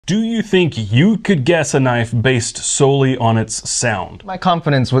Do you think you could guess a knife based solely on its sound? My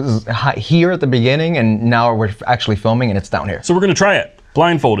confidence was high here at the beginning, and now we're actually filming and it's down here. So we're gonna try it,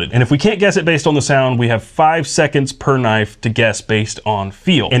 blindfolded. And if we can't guess it based on the sound, we have 5 seconds per knife to guess based on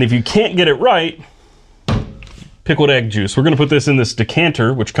feel. And if you can't get it right, pickled egg juice. We're gonna put this in this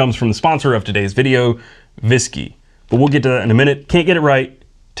decanter, which comes from the sponsor of today's video, Whiskey. But we'll get to that in a minute. Can't get it right,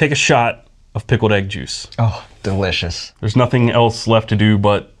 take a shot of pickled egg juice. Oh, delicious. There's nothing else left to do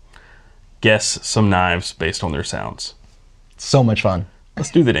but guess some knives based on their sounds. So much fun.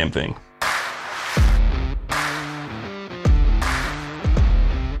 Let's do the damn thing.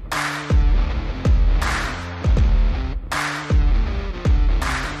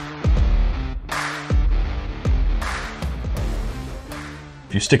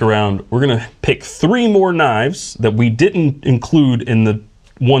 If you stick around, we're gonna pick 3 more knives that we didn't include in the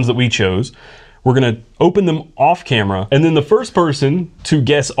ones that we chose. We're gonna open them off camera, and then the first person to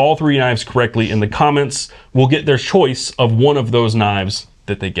guess all 3 knives correctly in the comments will get their choice of one of those knives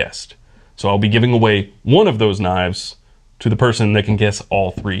that they guessed. So I'll be giving away one of those knives to the person that can guess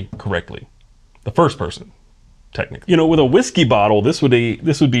all 3 correctly. The first person, technically. You know, with a whiskey bottle, this would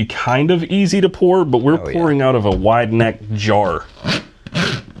be kind of easy to pour, but we're pouring out of a wide neck jar.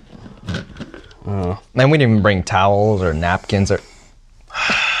 And we didn't even bring towels or napkins or...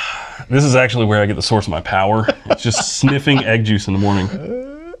 This is actually where I get the source of my power. It's just sniffing egg juice in the morning.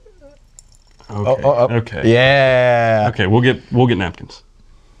 Okay. Okay. Yeah. Okay, we'll get napkins.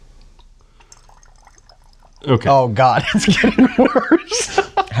 Okay. Oh God, it's getting worse.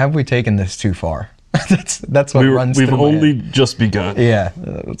 Have we taken this too far? that's what runs through my head. We've only just begun. Yeah,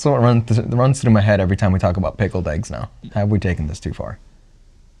 that's what runs through my head every time we talk about pickled eggs now. Have we taken this too far?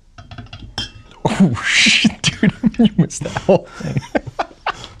 Oh shit, dude, you missed that whole thing.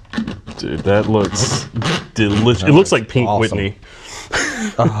 Dude, that looks delicious. It looks like Pink awesome. Whitney.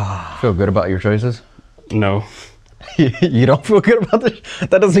 Feel good about your choices? No. You don't feel good about this?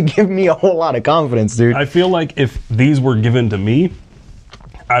 That doesn't give me a whole lot of confidence, dude. I feel like if these were given to me,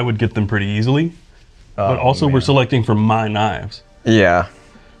 I would get them pretty easily. But also we're selecting from my knives. Yeah.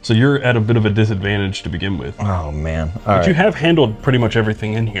 So you're at a bit of a disadvantage to begin with. Oh man. But you have handled pretty much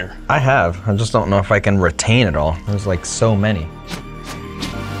everything in here. I have. I just don't know if I can retain it all. There's like so many.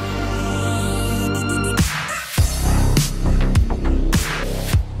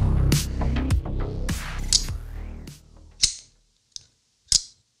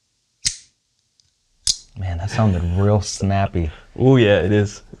 Man, that sounded real snappy. Oh yeah, it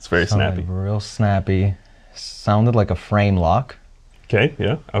is. It's very snappy. Real snappy. Sounded like a frame lock. Okay,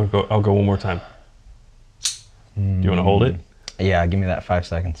 yeah. I'll go one more time. Do you want to hold it? Yeah, give me that 5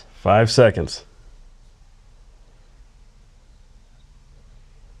 seconds. 5 seconds.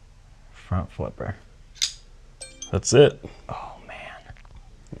 Front flipper. That's it. Oh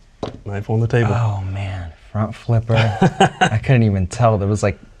man. Knife on the table. Oh man, front flipper. I couldn't even tell. There was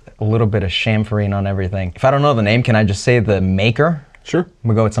like a little bit of chamfering on everything. If I don't know the name, can I just say the maker? Sure.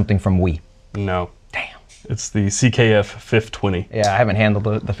 We'll go with something from Wehr. No. Damn. It's the CKF FiF20. Yeah, I haven't handled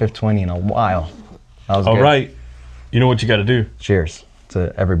the FiF20 in a while. That was All good. right. You know what you got to do. Cheers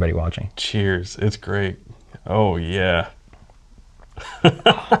to everybody watching. Cheers. It's great. Oh yeah.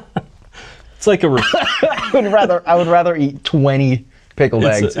 It's like a. I would rather eat 20 pickled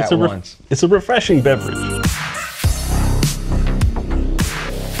eggs at once. It's a refreshing beverage.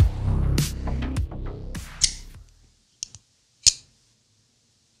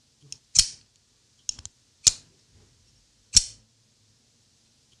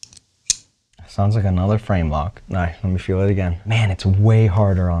 Sounds like another frame lock. All right, let me feel it again. Man, it's way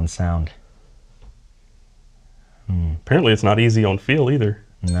harder on sound. Apparently it's not easy on feel either.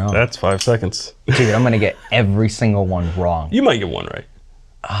 No. That's 5 seconds. Dude, I'm gonna get every single one wrong. You might get one right.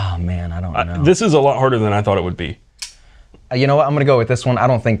 Oh man, I don't know. This is a lot harder than I thought it would be. You know what, I'm gonna go with this one. I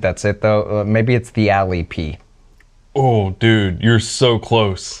don't think that's it though. Maybe it's the Alley P. Oh dude, you're so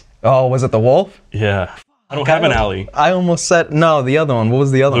close. Oh, was it the Wolf? Yeah. I don't have an alley. I almost said, no, the other one. What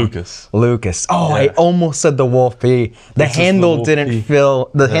was the other Lucas. one? Lucas. Oh, Yeah. I almost said the Wolf P. The handle didn't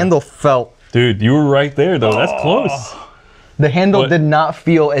feel, the handle felt. Dude, you were right there though. That's close. The handle did not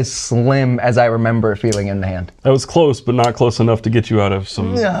feel as slim as I remember it feeling in the hand. That was close, but not close enough to get you out of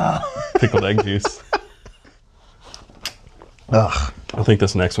some pickled egg juice. Ugh. I think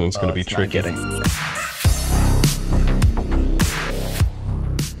this next one's going to be tricky.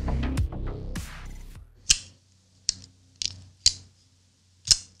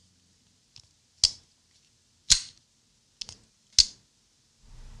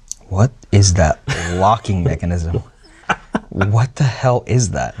 What is that locking mechanism? What the hell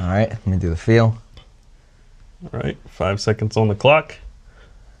is that? All right, let me do the feel. All right, 5 seconds on the clock.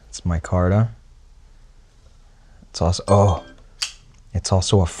 It's micarta. It's also it's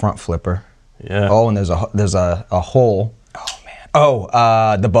also a front flipper. Yeah. Oh, and there's a hole. Oh man.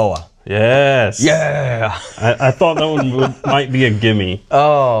 Oh, the boa. Yes. Yeah. I thought that one might be a gimme.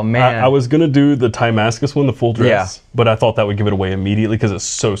 Oh man. I was gonna do the Timascus one, the full dress, Yeah. but I thought that would give it away immediately because it's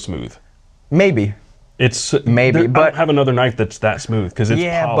so smooth. Maybe. It's Maybe, I but don't have another knife that's that smooth because it's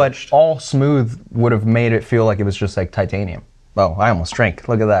polished. but all smooth would have made it feel like it was just like titanium. Oh, I almost drank.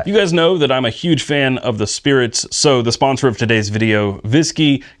 Look at that. You guys know that I'm a huge fan of the spirits, so the sponsor of today's video,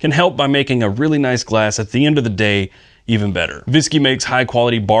 Whiskey, can help by making a really nice glass at the end of the day even better. Whiskey makes high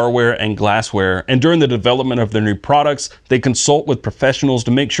quality barware and glassware, and during the development of their new products, they consult with professionals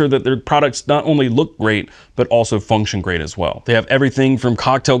to make sure that their products not only look great, but also function great as well. They have everything from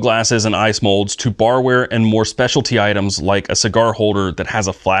cocktail glasses and ice molds to barware and more specialty items like a cigar holder that has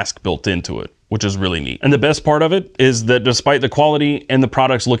a flask built into it, which is really neat. And the best part of it is that despite the quality and the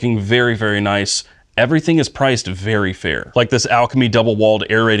products looking very, very nice, everything is priced very fair. Like this Alchemy double-walled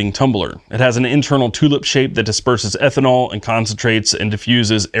aerating tumbler. It has an internal tulip shape that disperses ethanol and concentrates and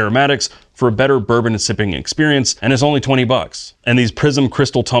diffuses aromatics for a better bourbon sipping experience, and it's only 20 bucks. And these prism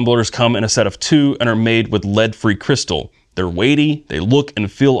crystal tumblers come in a set of 2 and are made with lead-free crystal. They're weighty, they look and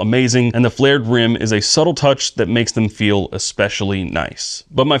feel amazing, and the flared rim is a subtle touch that makes them feel especially nice.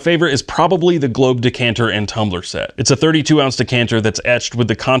 But my favorite is probably the Globe decanter and tumbler set. It's a 32-ounce decanter that's etched with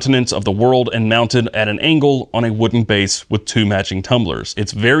the continents of the world and mounted at an angle on a wooden base with 2 matching tumblers.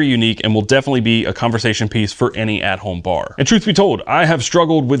 It's very unique and will definitely be a conversation piece for any at-home bar. And truth be told, I have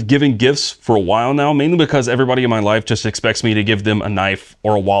struggled with giving gifts for a while now, mainly because everybody in my life just expects me to give them a knife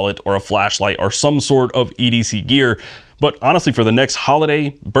or a wallet or a flashlight or some sort of EDC gear. But honestly, for the next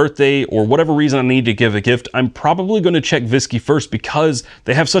holiday, birthday, or whatever reason I need to give a gift, I'm probably going to check Whiskey first because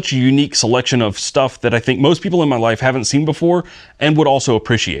they have such a unique selection of stuff that I think most people in my life haven't seen before and would also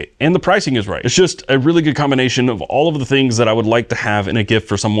appreciate. And the pricing is right. It's just a really good combination of all of the things that I would like to have in a gift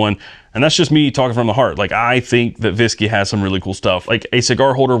for someone. And that's just me talking from the heart. Like, I think that Whiskey has some really cool stuff. Like, a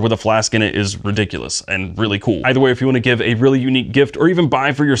cigar holder with a flask in it is ridiculous and really cool. Either way, if you want to give a really unique gift or even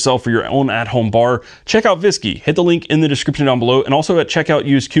buy for yourself for your own at-home bar, check out Whiskey. Hit the link in the description down below, and also at checkout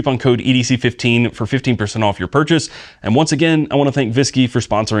use coupon code EDC15 for 15% off your purchase. And once again, I want to thank Whiskey for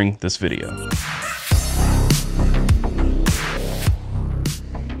sponsoring this video.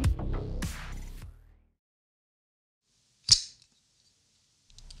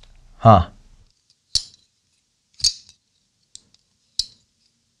 Huh.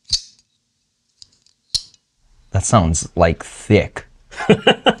 That sounds like thick.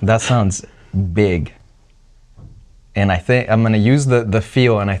 That sounds big. And I think I'm gonna use the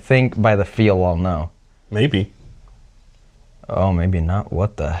feel, and I think by the feel I'll know. Maybe. Oh, maybe not.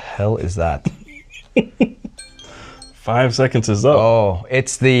 What the hell is that? 5 seconds is up. Oh,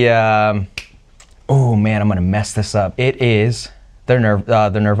 it's the, oh man, I'm gonna mess this up. It is the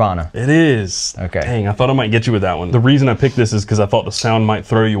Nirvana. It is. Okay. Dang, I thought I might get you with that one. The reason I picked this is because I thought the sound might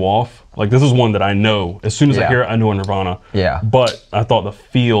throw you off. Like, this is one that I know. As soon as I hear it, I know a Nirvana. Yeah. But I thought the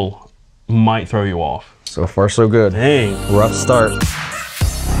feel might throw you off. So far, so good. Dang. Rough start.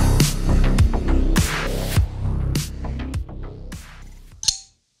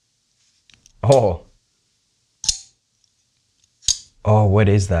 Oh. Oh, what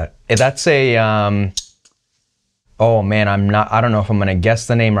is that? That's a, oh man, I don't know if I'm gonna guess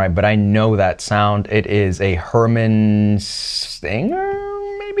the name right, but I know that sound. It is a Herman Stinger,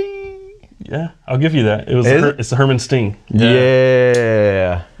 maybe? Yeah, I'll give you that. It's the Herman Sting.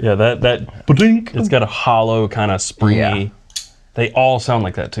 Yeah. Yeah, that ba-dink, it's got a hollow kind of springy. Yeah. They all sound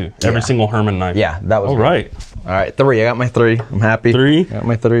like that too. Every single Herman knife. Yeah, that was all good. Right. All right, 3. I got my 3. I'm happy. 3? I got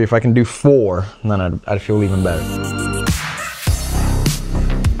my 3. If I can do 4, then I'd feel even better.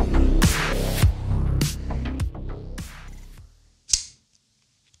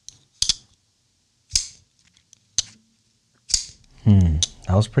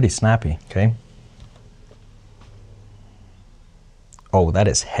 That was pretty snappy. Okay. Oh, that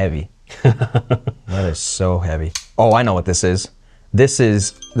is heavy. That is so heavy. Oh, I know what this is. This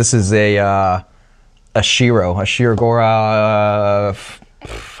is a Shirogorov.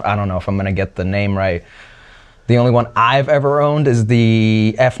 I don't know if I'm gonna get the name right. The only one I've ever owned is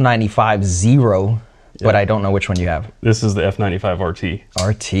the F95RT, but I don't know which one you have. This is the F95RT.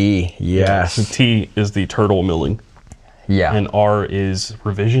 RT, yes. So T is the turtle milling. Yeah. And R is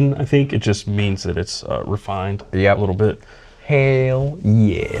revision, I think. It just means that it's refined a little bit. Hell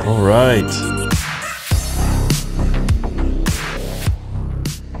yeah. All right.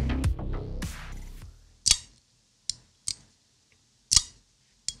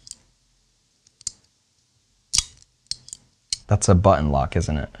 That's a button lock,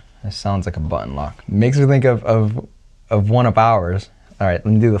 isn't it? It sounds like a button lock. Makes me think of one of ours. All right,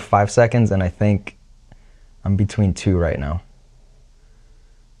 let me do the 5 seconds, and I think I'm between two right now.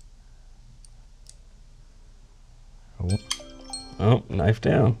 Oh, knife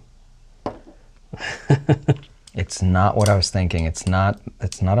down. It's not what I was thinking. It's not a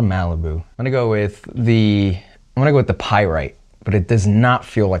Malibu. I'm gonna go with the Pyrite, but it does not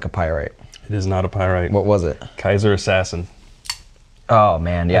feel like a Pyrite. It is not a Pyrite. What was it? Kizer Assassin. Oh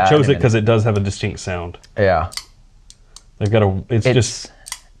man, yeah. I chose it because it does have a distinct sound. Yeah. They've got a.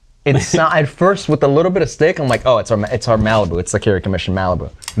 It's at first with a little bit of stick, I'm like, oh, it's our Malibu. It's the Carry Commission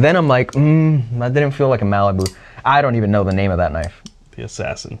Malibu. Then I'm like, that didn't feel like a Malibu. I don't even know the name of that knife. The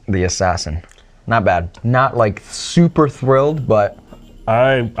Assassin. The Assassin. Not bad. Not like super thrilled, but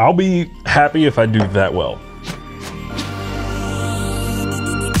I'll be happy if I do that well.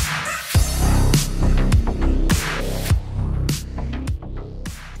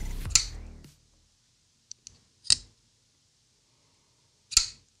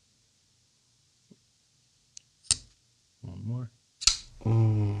 One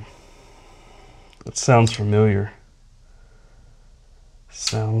more. That sounds familiar.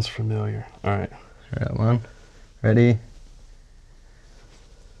 Sounds familiar. All right. Try that one. Ready?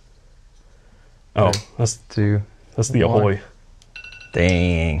 Oh, that's the Ahoy.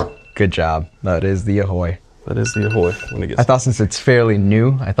 Dang. Good job. That is the Ahoy. That is the Ahoy. I thought since it's fairly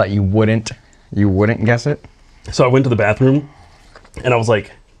new, I thought you wouldn't guess it. So I went to the bathroom and I was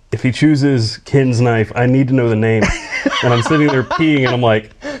like, if he chooses Ken's knife, I need to know the name. And I'm sitting there peeing and I'm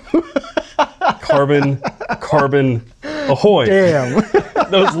like, Karbon, Ahoy. Damn.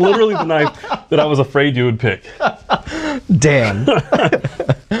 That was literally the knife that I was afraid you would pick. Damn.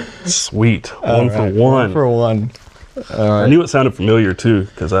 Sweet. One for one. One for one. All right. I knew it sounded familiar too,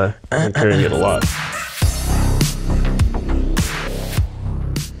 because I've been carrying it a lot.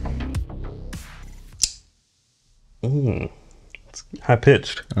 It's high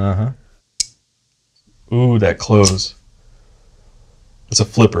pitched. Uh-huh. Ooh, that close. It's a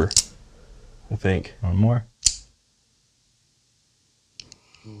flipper, I think. One more.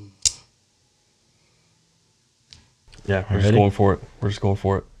 Yeah, we're just going for it. We're just going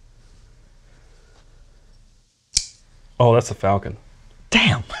for it. Oh, that's a Falcon.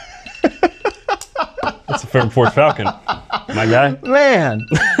 Damn. That's a Ferrum Falcon. My guy. Man.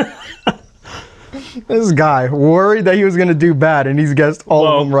 This guy worried that he was going to do bad, and he's guessed all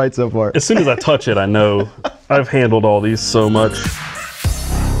of them right so far. As soon as I touch it, I know. I've handled all these so much.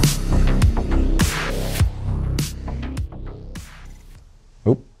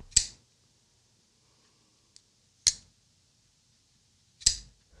 Oop.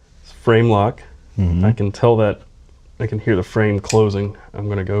 It's frame lock. I can tell that. I can hear the frame closing. I'm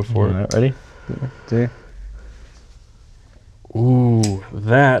going to go for it. Right, ready? 2. Ooh,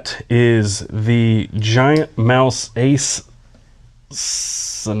 that is the Giant Mouse Ace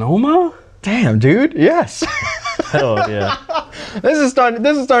Sonoma? Damn, dude. Yes. Hell yeah. This is starting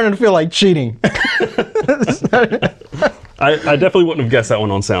to feel like cheating. I definitely wouldn't have guessed that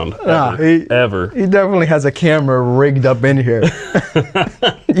one on sound. Ever. He definitely has a camera rigged up in here.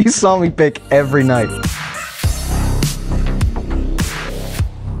 You saw me pick every night.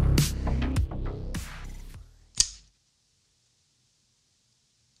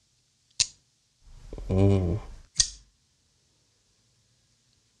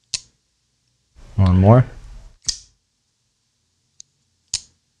 One more.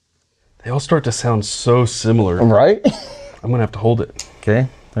 They all start to sound so similar. Right? I'm going to have to hold it. Okay,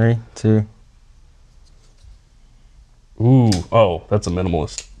 3, 2. Ooh, oh, that's a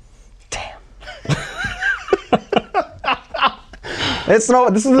Minimalist. Damn. This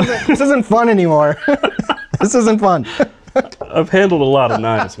isn't fun anymore. This isn't fun. I've handled a lot of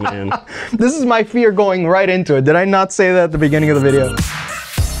knives, man. This is my fear going right into it. Did I not say that at the beginning of the video?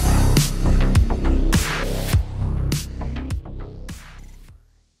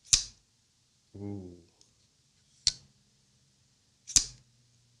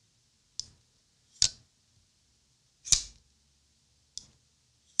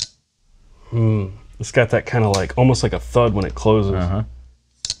 It's got that kind of like, almost like a thud when it closes.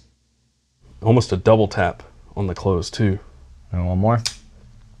 Almost a double tap on the close too. And one more.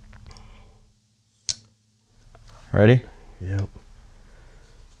 Ready? Yep.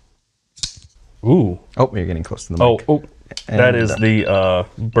 Ooh. Oh, you're getting close to the mic. Oh, that is the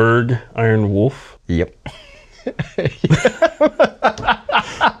Berg Iron Wolf. Yep.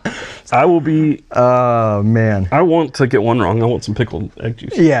 I will be. Oh man. I want to get one wrong. I want some pickled egg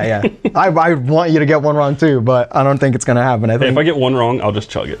juice. Yeah. I want you to get one wrong too, but I don't think it's gonna happen. I think if I get one wrong, I'll just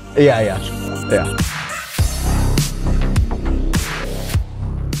chug it. Yeah.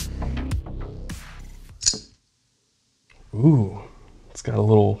 Ooh, it's got a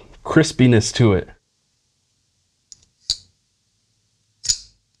little crispiness to it.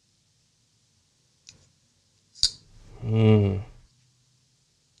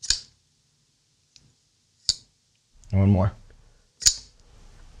 One more.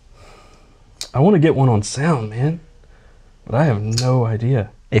 I want to get one on sound, man, but I have no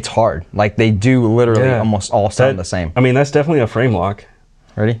idea. It's hard. Like, they do literally almost all sound the same. I mean, that's definitely a frame lock.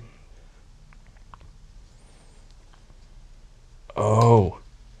 Ready? Oh.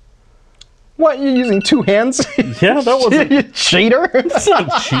 What, you're using 2 hands? Yeah, that wasn't... Cheater? That's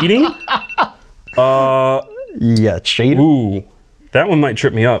not cheating. Yeah, cheater. Ooh, that one might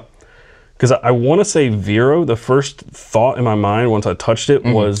trip me up. Because I want to say Vero, the first thought in my mind once I touched it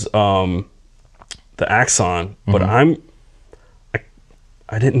was the Axon, but I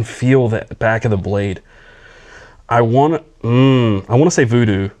didn't feel that back of the blade. I want to say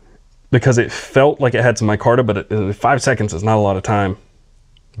Voodoo because it felt like it had some micarta, but 5 seconds is not a lot of time.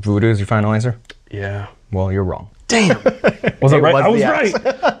 Voodoo is your final answer? Yeah. Well, you're wrong. Damn. Was I right? I was right.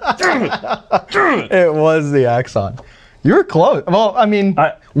 It was the Axon. You were close. Well, I mean,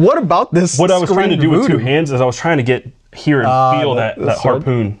 what about this? What I was trying to do Voodoo? with 2 hands is I was trying to get here and feel that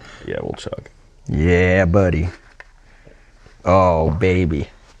harpoon. Yeah, we'll chug. Yeah, buddy. Oh, baby.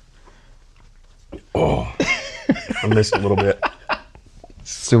 Oh, I missed a little bit.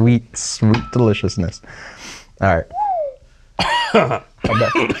 Sweet, sweet deliciousness. All right. Oh,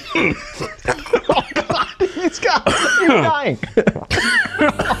 God. He's dying.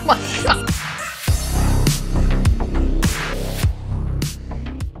 Oh, my God.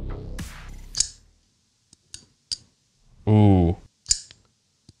 Ooh.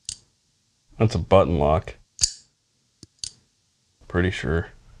 That's a button lock. Pretty sure.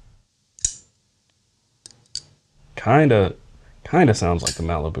 Kinda sounds like the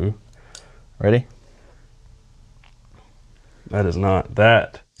Malibu. Ready? That is not.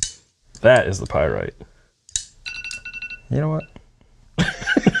 That is the Pyrite. You know what?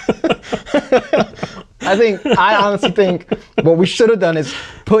 I honestly think what we should have done is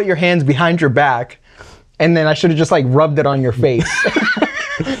put your hands behind your back, and then I should have just like rubbed it on your face.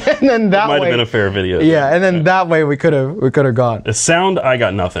 And then that might way, have been a fair video. Yeah, and then that way we could have gone. The sound, I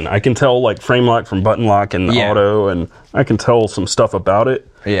got nothing. I can tell like frame lock from button lock and auto, and I can tell some stuff about it.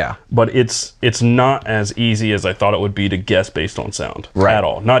 Yeah. But it's not as easy as I thought it would be to guess based on sound. Right. At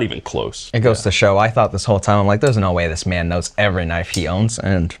all. Not even close. It goes to show, I thought this whole time, I'm like, there's no way this man knows every knife he owns,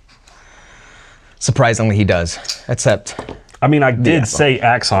 and surprisingly he does, except... I mean, I did say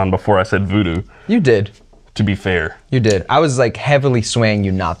Axon before I said Voodoo. You did. To be fair. You did. I was like heavily swaying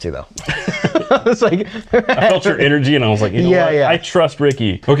you not to, though. I was like... I felt your energy and I was like, you know what? Yeah. I trust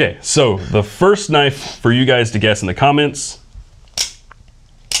Ricky. Okay, so the first knife for you guys to guess in the comments...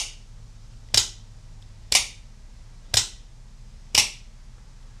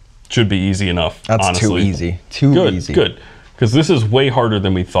 should be easy enough. That's honestly. too easy. Too easy. Good. Because this is way harder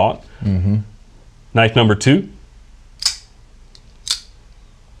than we thought. Knife number 2.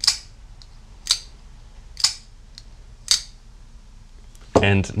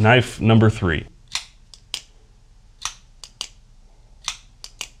 And knife number 3.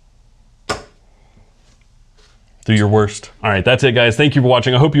 Do your worst. All right, that's it, guys. Thank you for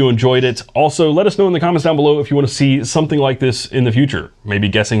watching. I hope you enjoyed it. Also, let us know in the comments down below if you want to see something like this in the future. Maybe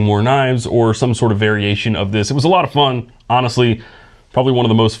guessing more knives or some sort of variation of this. It was a lot of fun, honestly. Probably one of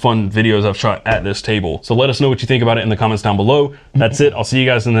the most fun videos I've shot at this table. So let us know what you think about it in the comments down below. That's it. I'll see you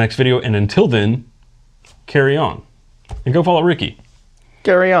guys in the next video. And until then, carry on. And go follow Ricky.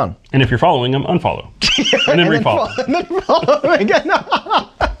 Carry on. And if you're following him, unfollow. And then refollow. And then follow again.